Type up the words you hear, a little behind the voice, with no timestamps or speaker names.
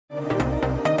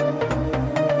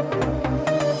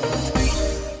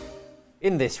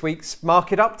In this week's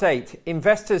market update,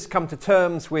 investors come to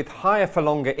terms with higher for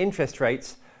longer interest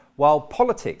rates while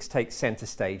politics takes centre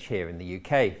stage here in the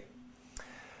UK.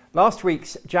 Last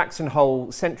week's Jackson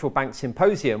Hole Central Bank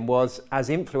Symposium was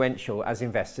as influential as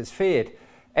investors feared.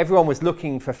 Everyone was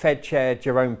looking for Fed Chair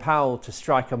Jerome Powell to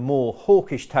strike a more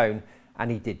hawkish tone, and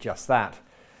he did just that.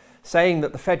 Saying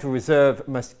that the Federal Reserve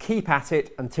must keep at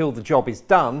it until the job is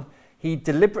done, he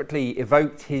deliberately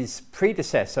evoked his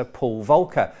predecessor, Paul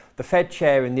Volcker, the Fed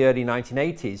chair in the early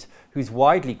 1980s, who's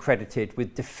widely credited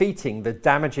with defeating the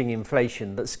damaging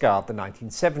inflation that scarred the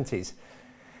 1970s.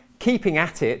 Keeping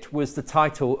at It was the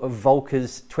title of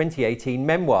Volcker's 2018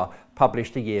 memoir,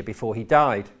 published a year before he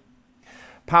died.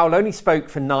 Powell only spoke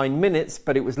for 9 minutes,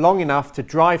 but it was long enough to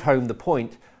drive home the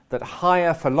point that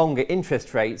higher for longer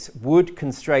interest rates would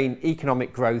constrain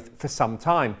economic growth for some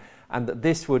time, and that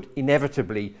this would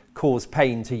inevitably cause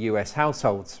pain to US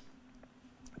households.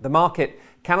 The market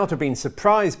cannot have been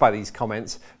surprised by these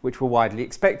comments, which were widely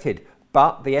expected,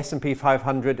 but the S&P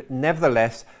 500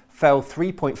 nevertheless fell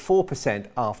 3.4%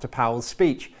 after Powell's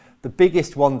speech, the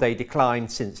biggest one-day decline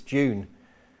since June.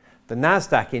 The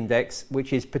Nasdaq index,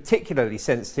 which is particularly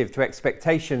sensitive to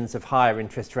expectations of higher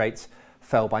interest rates,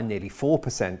 fell by nearly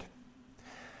 4%.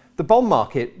 The bond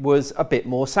market was a bit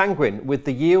more sanguine, with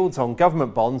the yields on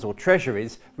government bonds or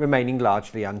treasuries remaining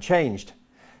largely unchanged.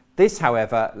 This,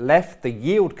 however, left the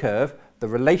yield curve, the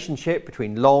relationship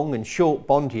between long and short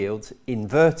bond yields,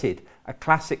 inverted, a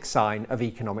classic sign of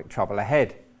economic trouble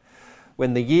ahead.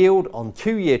 When the yield on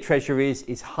 2-year treasuries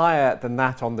is higher than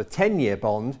that on the 10-year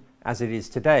bond, as it is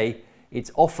today,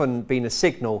 it's often been a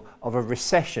signal of a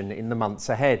recession in the months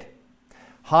ahead.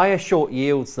 Higher short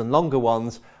yields than longer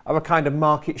ones are a kind of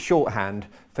market shorthand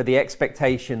for the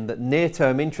expectation that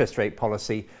near-term interest rate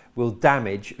policy will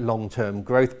damage long-term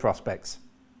growth prospects.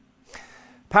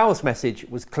 Powell's message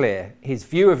was clear. His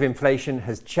view of inflation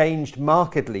has changed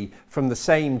markedly from the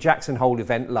same Jackson Hole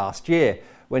event last year,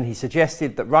 when he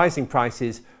suggested that rising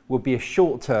prices would be a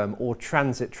short-term or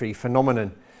transitory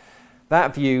phenomenon.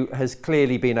 That view has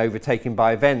clearly been overtaken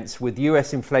by events, with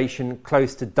US inflation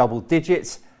close to double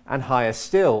digits and higher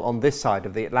still on this side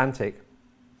of the Atlantic.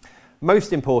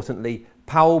 Most importantly,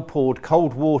 Powell poured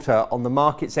cold water on the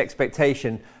market's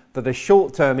expectation that a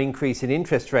short-term increase in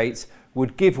interest rates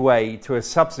would give way to a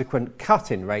subsequent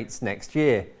cut in rates next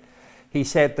year. He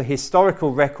said the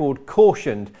historical record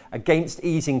cautioned against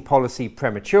easing policy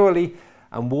prematurely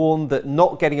and warned that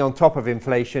not getting on top of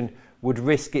inflation would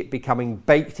risk it becoming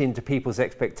baked into people's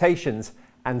expectations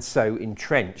and so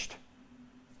entrenched.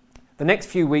 The next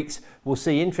few weeks will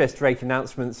see interest rate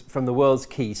announcements from the world's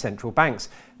key central banks.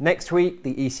 Next week,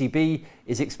 the ECB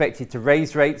is expected to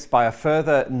raise rates by a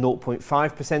further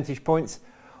 0.5 percentage points,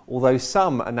 although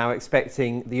some are now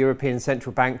expecting the European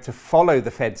Central Bank to follow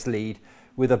the Fed's lead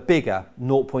with a bigger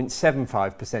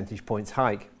 0.75 percentage points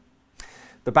hike.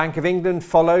 The Bank of England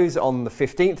follows on the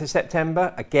 15th of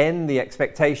September. Again, the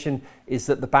expectation is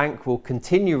that the bank will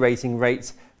continue raising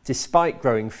rates despite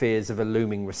growing fears of a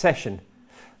looming recession.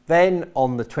 Then,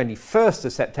 on the 21st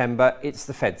of September, it's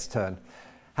the Fed's turn.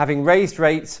 Having raised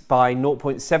rates by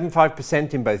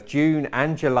 0.75% in both June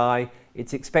and July,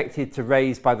 it's expected to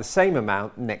raise by the same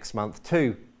amount next month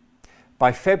too.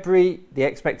 By February, the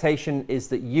expectation is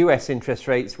that US interest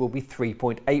rates will be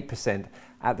 3.8%.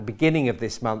 At the beginning of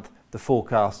this month, the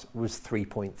forecast was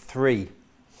 3.3%.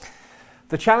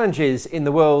 The challenges in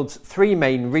the world's 3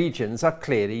 main regions are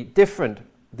clearly different.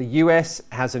 The US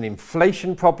has an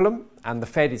inflation problem, and the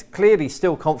Fed is clearly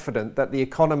still confident that the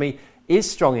economy is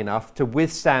strong enough to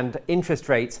withstand interest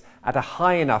rates at a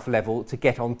high enough level to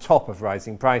get on top of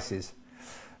rising prices.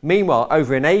 Meanwhile,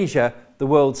 over in Asia, the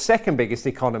world's second biggest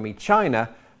economy, China,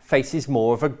 faces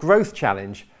more of a growth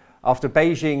challenge after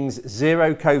Beijing's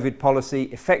zero COVID policy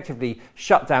effectively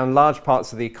shut down large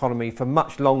parts of the economy for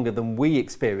much longer than we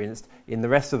experienced in the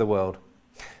rest of the world.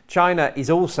 China is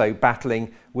also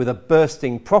battling with a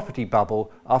bursting property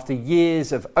bubble after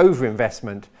years of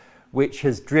overinvestment, which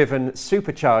has driven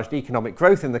supercharged economic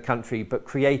growth in the country but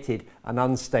created an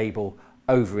unstable,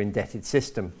 over-indebted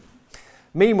system.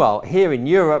 Meanwhile, here in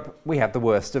Europe, we have the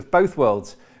worst of both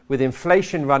worlds, with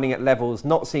inflation running at levels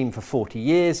not seen for 40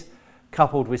 years,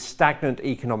 coupled with stagnant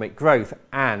economic growth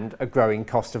and a growing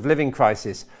cost of living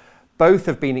crisis. Both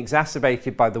have been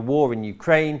exacerbated by the war in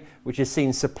Ukraine, which has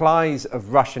seen supplies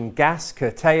of Russian gas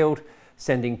curtailed,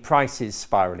 sending prices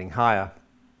spiralling higher.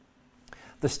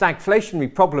 The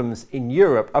stagflationary problems in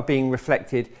Europe are being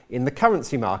reflected in the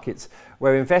currency markets,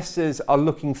 where investors are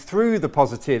looking through the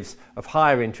positives of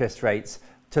higher interest rates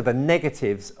to the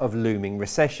negatives of looming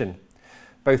recession.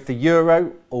 Both the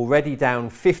euro, already down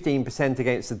 15%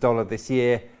 against the dollar this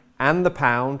year, and the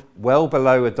pound, well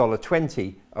below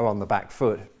 $1.20, are on the back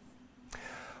foot.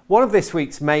 One of this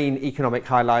week's main economic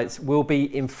highlights will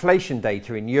be inflation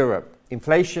data in Europe.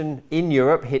 Inflation in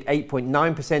Europe hit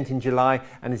 8.9% in July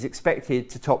and is expected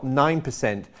to top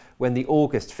 9% when the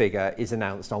August figure is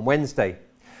announced on Wednesday.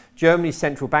 Germany's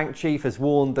central bank chief has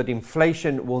warned that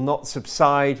inflation will not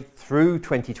subside through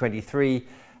 2023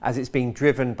 as it's being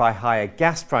driven by higher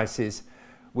gas prices,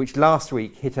 which last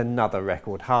week hit another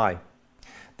record high.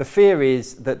 The fear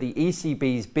is that the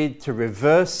ECB's bid to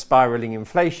reverse spiralling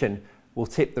inflation will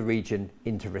tip the region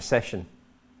into recession.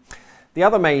 The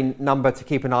other main number to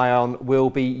keep an eye on will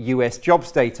be US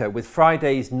jobs data, with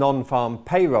Friday's non-farm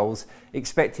payrolls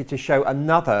expected to show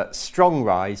another strong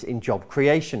rise in job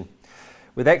creation.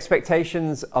 With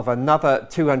expectations of another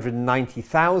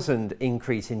 290,000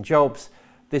 increase in jobs,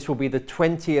 this will be the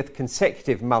 20th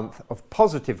consecutive month of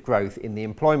positive growth in the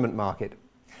employment market.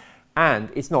 And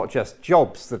it's not just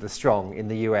jobs that are strong in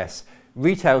the US.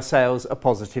 Retail sales are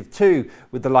positive too,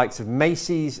 with the likes of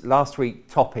Macy's last week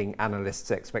topping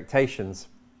analysts' expectations.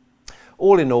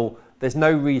 All in all, there's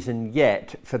no reason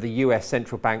yet for the US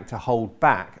central bank to hold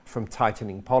back from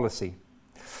tightening policy.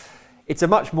 It's a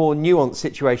much more nuanced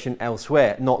situation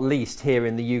elsewhere, not least here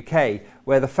in the UK,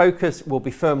 where the focus will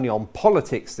be firmly on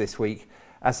politics this week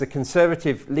as the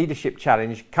Conservative leadership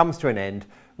challenge comes to an end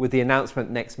with the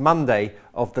announcement next Monday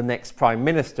of the next Prime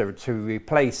Minister to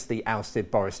replace the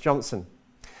ousted Boris Johnson.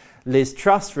 Liz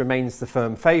Truss remains the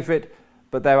firm favourite,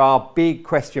 but there are big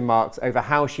question marks over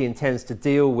how she intends to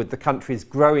deal with the country's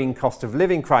growing cost of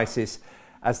living crisis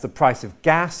as the price of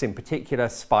gas in particular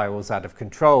spirals out of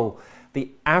control.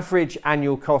 The average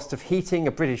annual cost of heating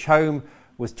a British home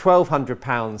was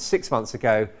 £1,200 6 months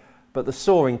ago, but the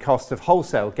soaring cost of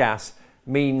wholesale gas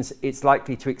means it's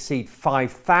likely to exceed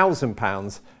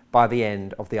 £5,000 by the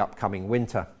end of the upcoming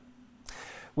winter.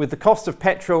 With the cost of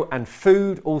petrol and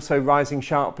food also rising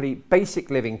sharply, basic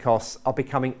living costs are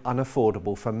becoming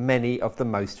unaffordable for many of the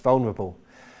most vulnerable.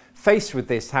 Faced with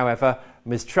this, however,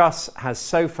 Ms Truss has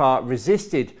so far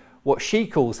resisted what she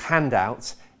calls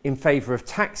handouts in favour of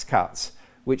tax cuts,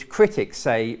 which critics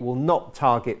say will not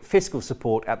target fiscal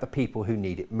support at the people who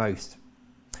need it most.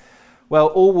 Well,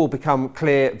 all will become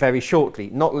clear very shortly,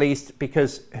 not least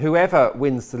because whoever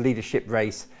wins the leadership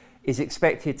race is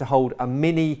expected to hold a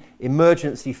mini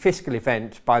emergency fiscal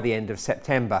event by the end of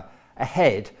September,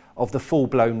 ahead of the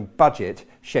full-blown budget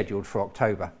scheduled for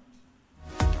October.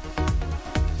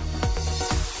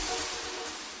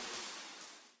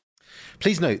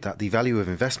 Please note that the value of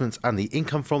investments and the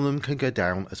income from them can go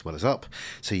down as well as up,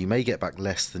 so you may get back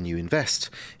less than you invest.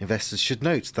 Investors should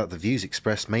note that the views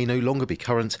expressed may no longer be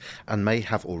current and may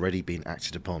have already been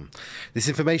acted upon. This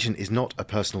information is not a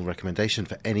personal recommendation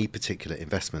for any particular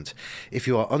investment. If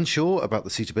you are unsure about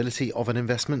the suitability of an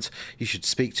investment, you should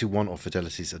speak to one of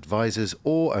Fidelity's advisors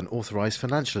or an authorised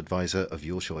financial advisor of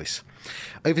your choice.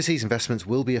 Overseas investments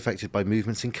will be affected by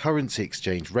movements in currency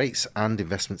exchange rates, and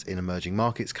investments in emerging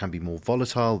markets can be more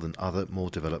volatile than other more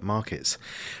developed markets.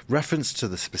 Reference to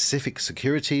the specific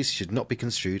securities should not be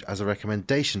construed as a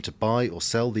recommendation to buy or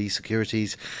sell these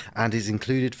securities and is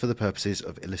included for the purposes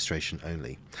of illustration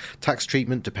only. Tax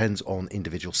treatment depends on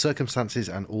individual circumstances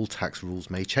and all tax rules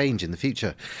may change in the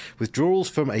future. Withdrawals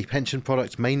from a pension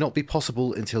product may not be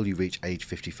possible until you reach age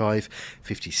 55,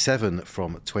 57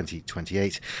 from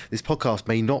 2028. This podcast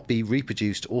may not be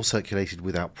reproduced or circulated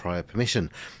without prior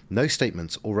permission. No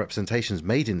statements or representations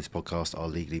made in this podcast are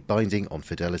legally binding on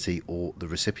Fidelity or the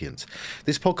recipient.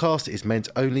 This podcast is meant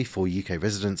only for UK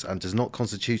residents and does not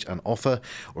constitute an offer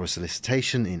or a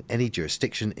solicitation in any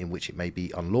jurisdiction in which it may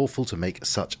be unlawful to make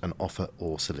such an offer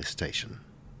or solicitation.